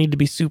 You don't need to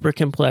be super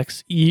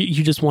complex.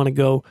 You just want to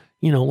go,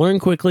 learn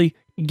quickly,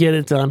 get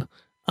it done,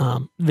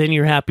 then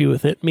you're happy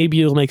with it. Maybe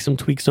you'll make some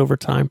tweaks over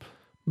time,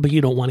 but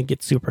you don't want to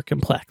get super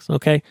complex,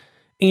 okay?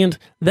 And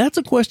that's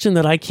a question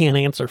that I can't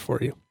answer for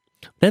you.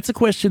 That's a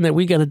question that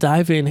we got to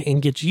dive in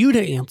and get you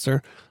to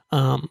answer,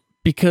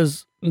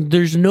 because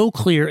there's no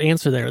clear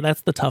answer there.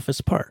 That's the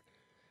toughest part.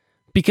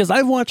 Because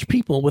I've watched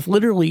people with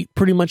literally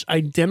pretty much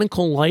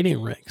identical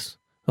lighting rigs,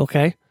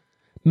 okay?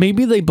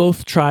 Maybe they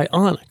both try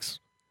Onyx.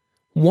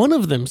 One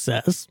of them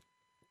says,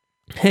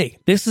 hey,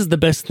 this is the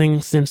best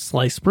thing since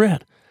sliced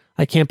bread.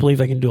 I can't believe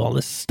I can do all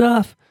this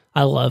stuff.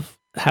 I love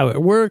how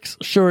it works.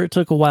 Sure, it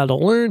took a while to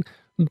learn,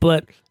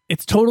 but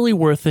it's totally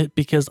worth it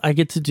because I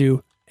get to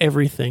do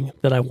everything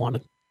that I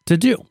wanted to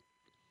do.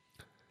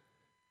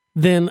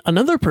 Then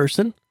another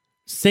person,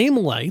 same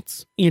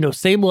lights,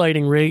 same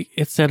lighting rig,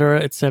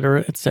 etc.,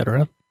 etc.,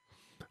 etc.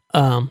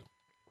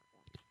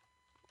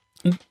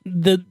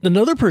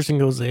 Another person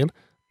goes in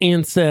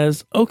and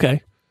says,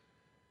 okay,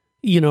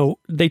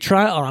 they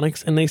try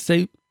Onyx and they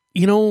say,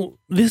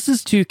 this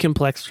is too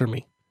complex for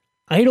me.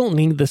 I don't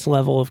need this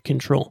level of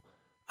control.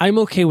 I'm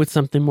okay with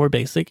something more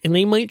basic. And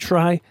they might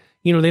try,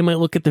 they might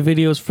look at the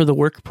videos for the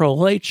Work Pro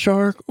Light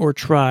Shark or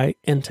try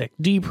NTEC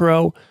D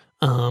Pro,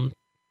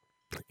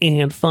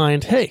 and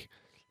find, hey,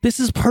 this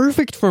is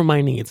perfect for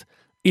my needs.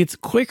 It's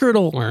quicker to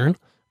learn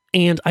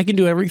and I can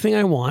do everything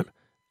I want.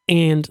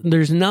 And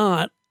there's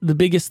not the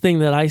biggest thing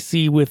that I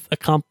see with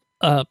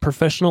a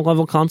professional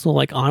level console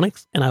like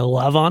Onyx. And I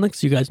love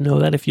Onyx. You guys know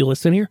that if you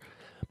listen here.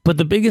 But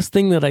the biggest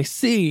thing that I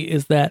see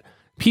is that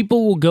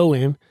people will go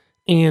in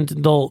and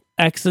they'll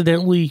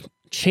accidentally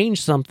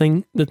change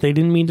something that they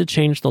didn't mean to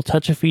change. They'll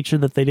touch a feature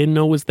that they didn't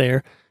know was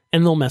there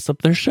and they'll mess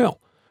up their show.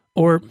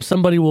 Or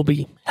somebody will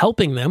be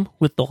helping them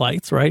with the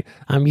lights, right?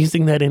 I'm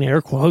using that in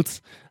air quotes.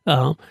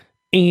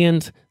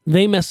 And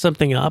they mess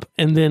something up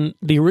and then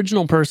the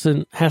original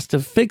person has to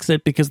fix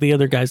it because the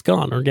other guy's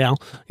gone or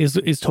gal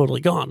is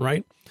totally gone,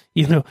 right?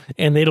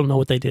 And they don't know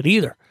what they did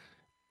either.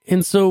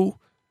 And so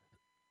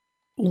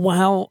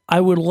while I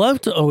would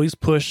love to always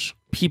push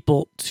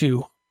people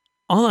to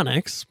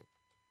Onyx,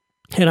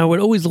 and I would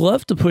always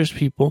love to push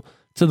people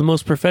to the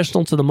most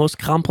professional, to the most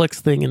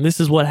complex thing, and this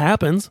is what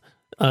happens,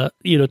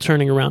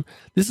 turning around.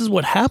 This is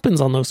what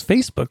happens on those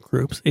Facebook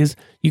groups is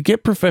you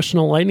get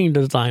professional lighting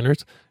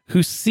designers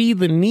who see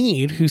the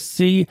need, who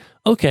see,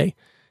 okay,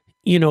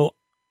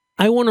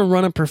 I want to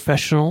run a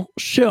professional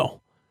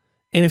show.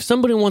 And if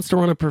somebody wants to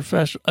run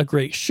a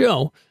great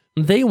show,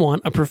 they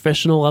want a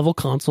professional level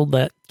console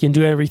that can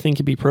do everything,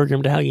 can be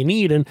programmed to how you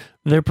need, and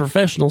they're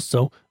professionals,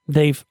 so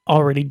they've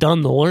already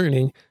done the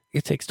learning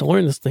it takes to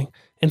learn this thing.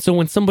 And so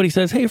when somebody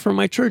says, hey, for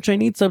my church, I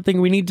need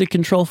something, we need to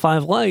control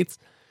 5 lights,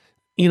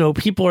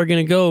 people are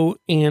going to go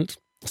and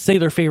say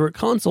their favorite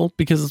console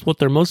because it's what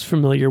they're most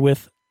familiar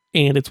with,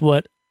 and it's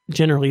what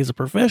generally as a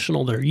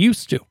professional they're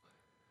used to.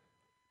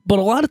 But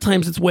a lot of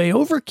times it's way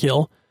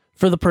overkill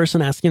for the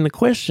person asking the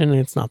question, and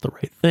it's not the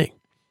right thing.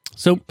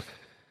 So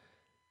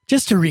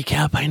just to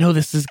recap, I know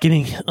this is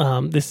getting,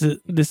 this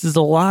is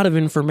a lot of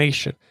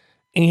information.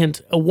 And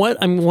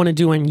what I want to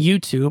do on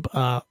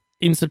YouTube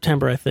in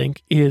September, I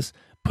think, is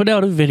put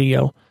out a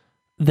video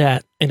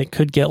and it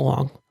could get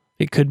long.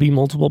 It could be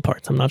multiple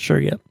parts. I'm not sure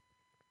yet.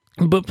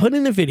 But put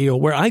in a video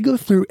where I go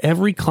through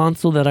every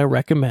console that I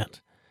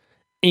recommend.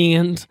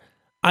 And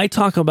I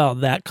talk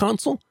about that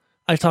console.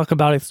 I talk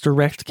about its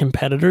direct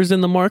competitors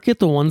in the market,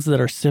 the ones that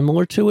are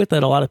similar to it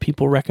that a lot of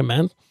people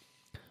recommend.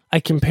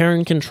 I compare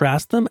and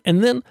contrast them,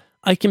 and then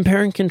I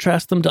compare and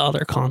contrast them to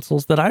other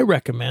consoles that I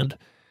recommend,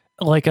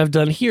 like I've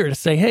done here, to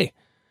say, hey,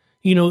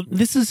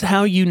 this is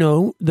how you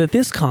know that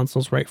this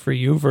console's right for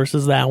you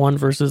versus that one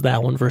versus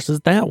that one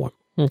versus that one,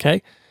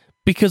 okay?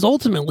 Because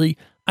ultimately,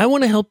 I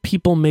want to help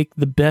people make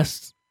the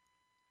best,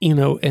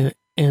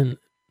 and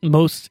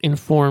most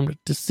informed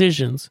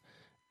decisions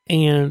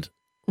and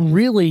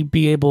really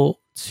be able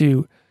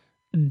to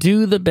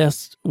do the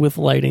best with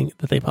lighting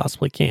that they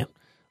possibly can,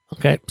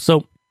 okay?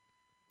 So,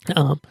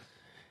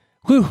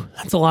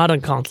 that's a lot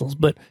on consoles,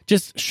 but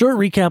just short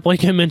recap,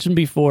 like I mentioned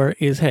before,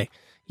 is, hey,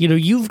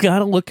 you've got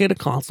to look at a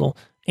console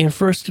and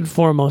first and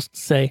foremost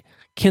say,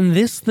 can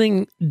this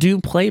thing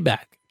do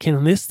playback?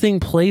 Can this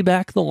thing play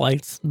back the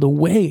lights the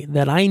way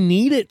that I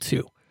need it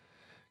to?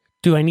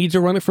 Do I need to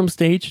run it from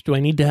stage? Do I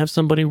need to have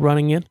somebody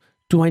running it?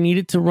 Do I need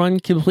it to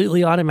run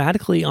completely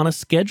automatically on a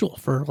schedule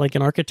for like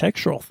an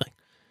architectural thing?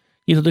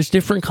 There's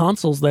different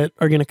consoles that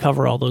are going to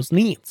cover all those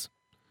needs.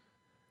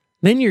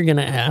 Then you're going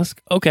to ask,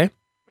 okay,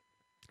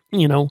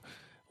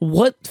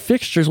 what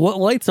fixtures, what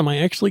lights am I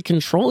actually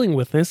controlling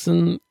with this?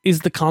 And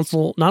is the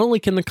console, not only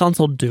can the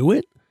console do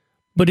it,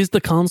 but is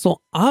the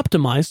console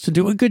optimized to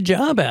do a good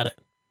job at it?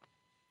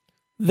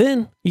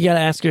 Then you got to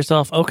ask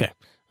yourself, okay,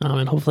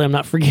 and hopefully I'm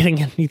not forgetting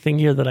anything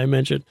here that I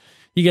mentioned.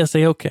 You got to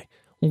say, okay,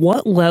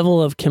 what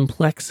level of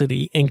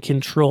complexity and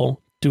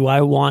control do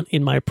I want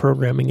in my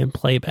programming and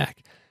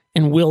playback?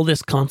 And will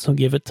this console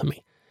give it to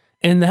me?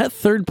 And that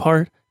third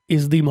part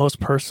is the most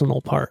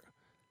personal part.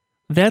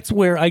 That's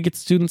where I get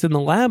students in the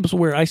labs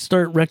where I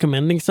start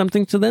recommending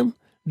something to them.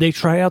 They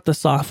try out the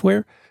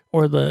software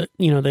or they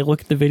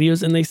look at the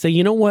videos and they say,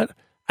 you know what?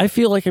 I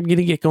feel like I'm going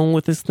to get going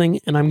with this thing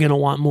and I'm going to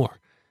want more.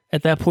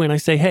 At that point, I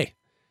say, hey,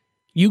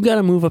 you got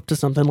to move up to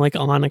something like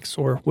Onyx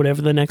or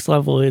whatever the next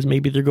level is.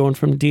 Maybe they're going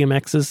from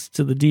DMXs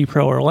to the D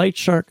Pro or Light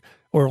Shark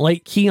or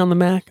Light Key on the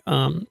Mac.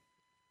 They're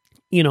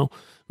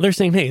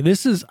saying, hey,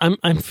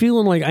 I'm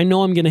feeling like I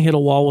know I'm going to hit a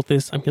wall with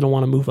this. I'm going to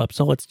want to move up.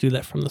 So let's do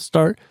that from the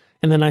start.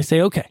 And then I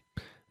say, okay,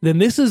 then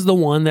this is the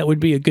one that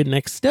would be a good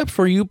next step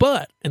for you.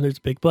 But, and there's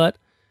a big but,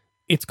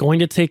 it's going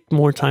to take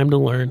more time to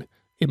learn.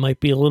 It might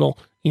be a little,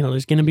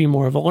 there's going to be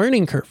more of a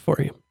learning curve for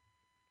you.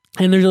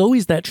 And there's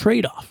always that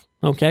trade-off.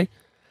 Okay.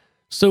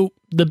 So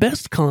the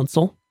best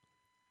console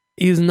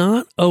is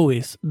not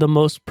always the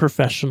most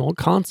professional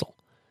console,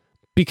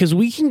 because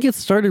we can get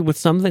started with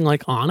something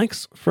like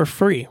Onyx for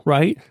free,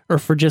 right? Or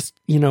for just,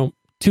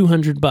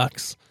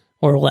 $200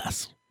 or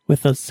less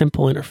with a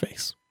simple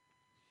interface.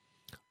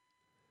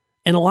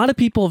 And a lot of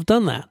people have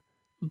done that,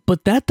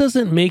 but that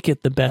doesn't make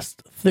it the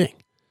best thing,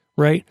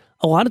 right?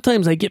 A lot of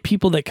times I get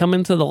people that come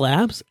into the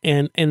labs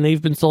and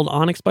they've been sold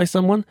Onyx by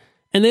someone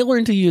and they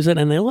learn to use it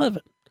and they love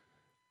it.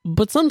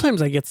 But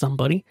sometimes I get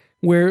somebody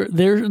where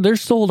they're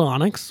sold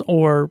Onyx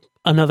or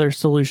another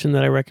solution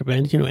that I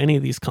recommend, any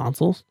of these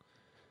consoles.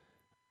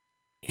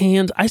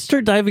 And I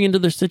start diving into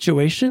their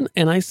situation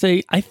and I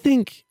say, I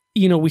think,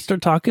 we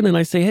start talking and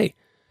I say, hey,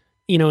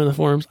 in our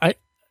forums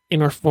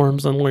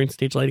on Learn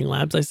Stage Lighting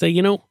Labs, I say,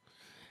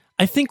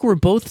 I think we're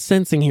both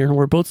sensing here and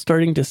we're both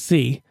starting to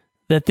see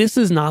that this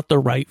is not the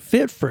right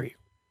fit for you,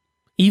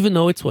 even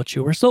though it's what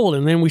you were sold.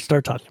 And then we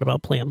start talking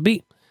about plan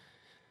B.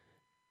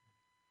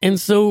 And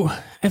so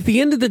at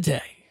the end of the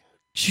day,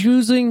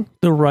 choosing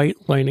the right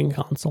lighting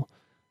console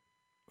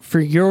for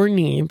your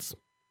needs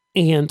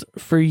and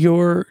for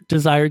your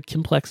desired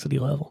complexity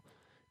level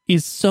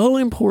is so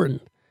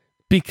important,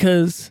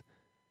 because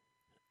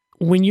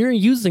when you're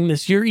using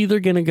this, you're either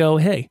going to go,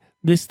 hey,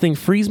 this thing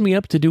frees me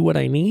up to do what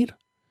I need,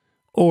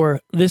 or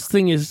this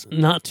thing is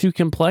not too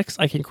complex,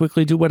 I can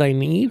quickly do what I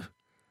need,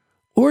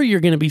 or you're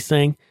going to be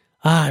saying,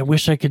 I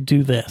wish I could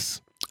do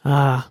this.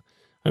 I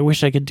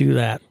wish I could do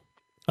that.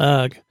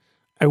 I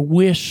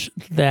wish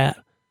that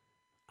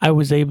I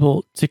was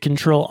able to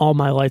control all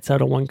my lights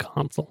out of one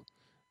console.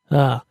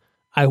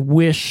 I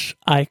wish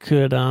I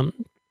could,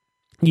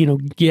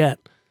 get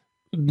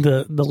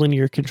the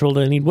linear control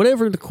that I need,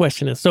 whatever the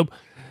question is. So,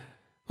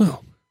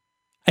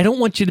 I don't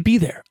want you to be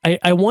there.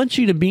 I want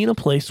you to be in a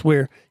place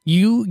where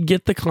you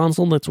get the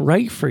console that's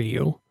right for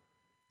you,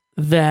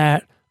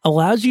 that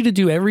allows you to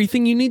do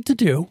everything you need to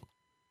do,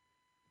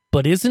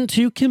 but isn't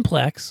too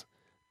complex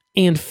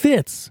and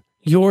fits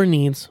your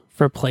needs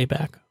for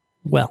playback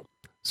well.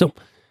 So,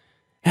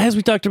 as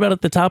we talked about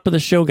at the top of the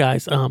show,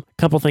 guys, a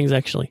couple things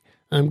actually.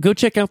 Go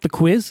check out the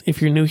quiz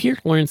if you're new here,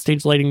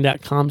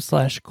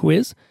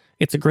 learnstagelighting.com/quiz.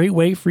 It's a great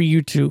way for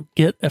you to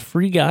get a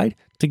free guide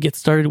to get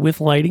started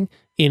with lighting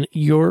in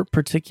your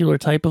particular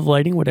type of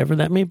lighting, whatever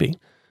that may be.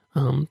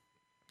 And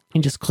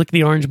just click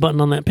the orange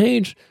button on that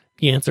page.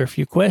 You answer a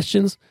few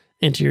questions,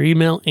 enter your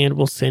email, and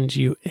we'll send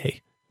you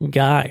a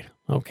guide.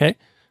 Okay?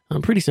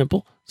 Pretty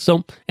simple.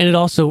 So, and it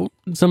also,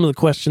 some of the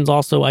questions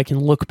also, I can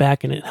look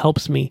back and it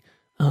helps me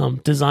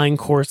design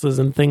courses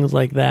and things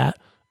like that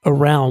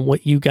around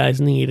what you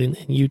guys need in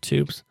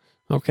YouTube's.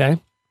 Okay?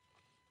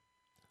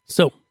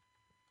 So,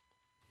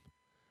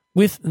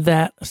 with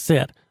that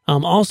said,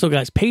 also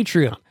guys,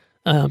 Patreon.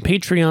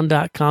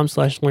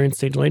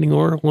 Patreon.com/LearnStageLighting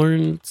or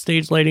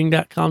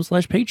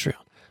LearnStageLighting.com/Patreon.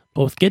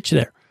 Both get you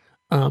there.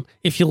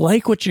 If you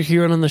like what you're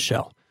hearing on the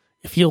show,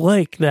 if you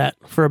like that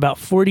for about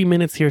 40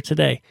 minutes here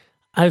today,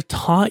 I've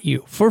taught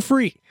you for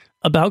free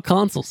about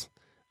consoles.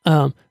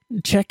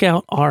 Check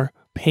out our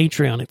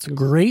Patreon. It's a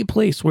great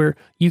place where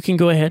you can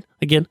go ahead,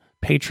 again,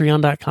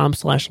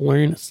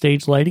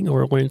 patreon.com/LearnStageLighting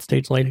or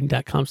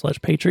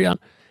LearnStageLighting.com/Patreon.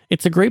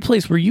 It's a great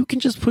place where you can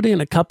just put in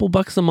a couple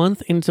bucks a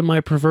month into my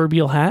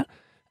proverbial hat,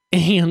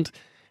 and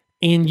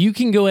you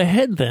can go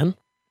ahead then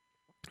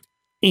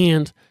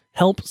and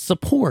help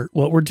support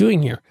what we're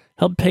doing here,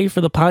 help pay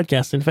for the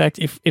podcast. In fact,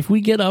 if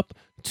we get up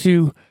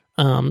to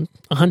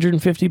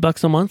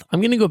 $150 a month, I'm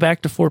going to go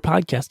back to 4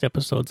 podcast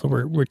episodes. So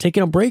we're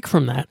taking a break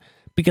from that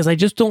because I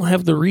just don't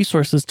have the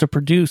resources to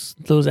produce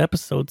those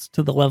episodes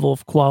to the level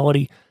of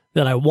quality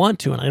that I want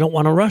to, and I don't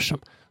want to rush them.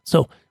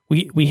 So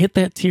we hit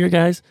that tier,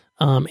 guys,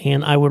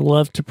 and I would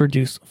love to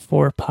produce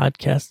 4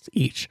 podcasts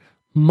each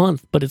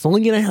month, but it's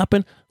only going to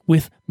happen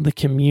with the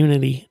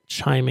community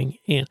chiming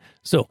in.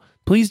 So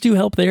please do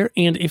help there.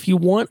 And if you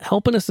want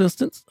help and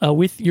assistance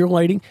with your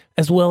lighting,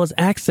 as well as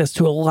access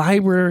to a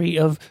library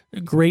of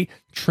great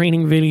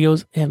training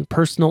videos and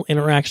personal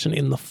interaction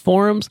in the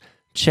forums,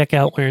 check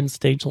out Learn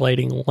Stage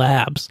Lighting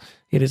Labs.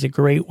 It is a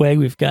great way.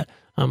 We've got,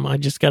 I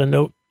just got a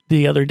note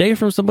the other day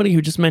from somebody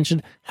who just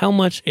mentioned how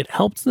much it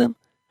helps them,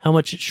 how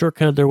much it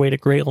shortcutted their way to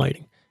great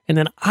lighting. And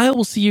then I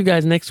will see you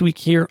guys next week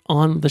here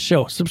on the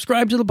show.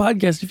 Subscribe to the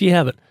podcast if you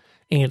haven't.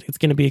 And it's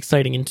going to be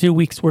exciting. In 2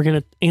 weeks, we're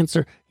going to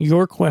answer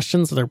your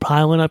questions. They're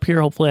piling up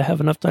here. Hopefully I have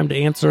enough time to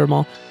answer them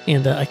all.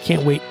 And I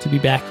can't wait to be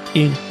back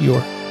in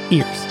your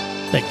ears.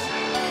 Thanks.